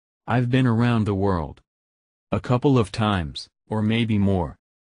I've been around the world. A couple of times, or maybe more.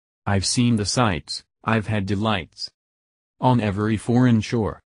 I've seen the sights, I've had delights. On every foreign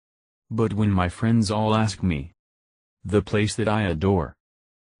shore. But when my friends all ask me the place that I adore,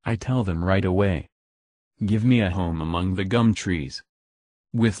 I tell them right away. Give me a home among the gum trees.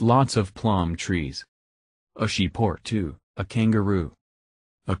 With lots of plum trees. A sheep or two, a kangaroo.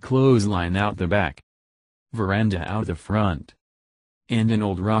 A clothesline out the back. Veranda out the front. And an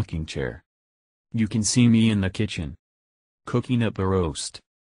old rocking chair. You can see me in the kitchen. Cooking up a roast.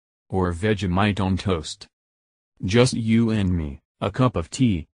 Or Vegemite on toast. Just you and me, a cup of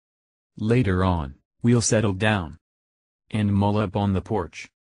tea. Later on, we'll settle down. And mull up on the porch.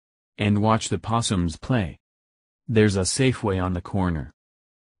 And watch the possums play. There's a Safeway on the corner.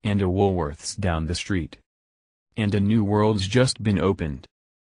 And a Woolworths down the street. And a new world's just been opened.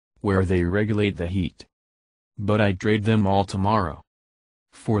 Where they regulate the heat. But I'd trade them all tomorrow.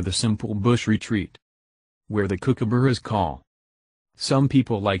 For the simple bush retreat. Where the kookaburras call. Some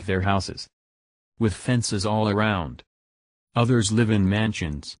people like their houses. With fences all around. Others live in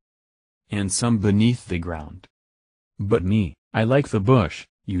mansions. And some beneath the ground. But me, I like the bush,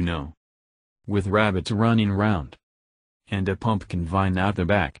 you know. With rabbits running round. And a pumpkin vine out the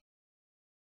back.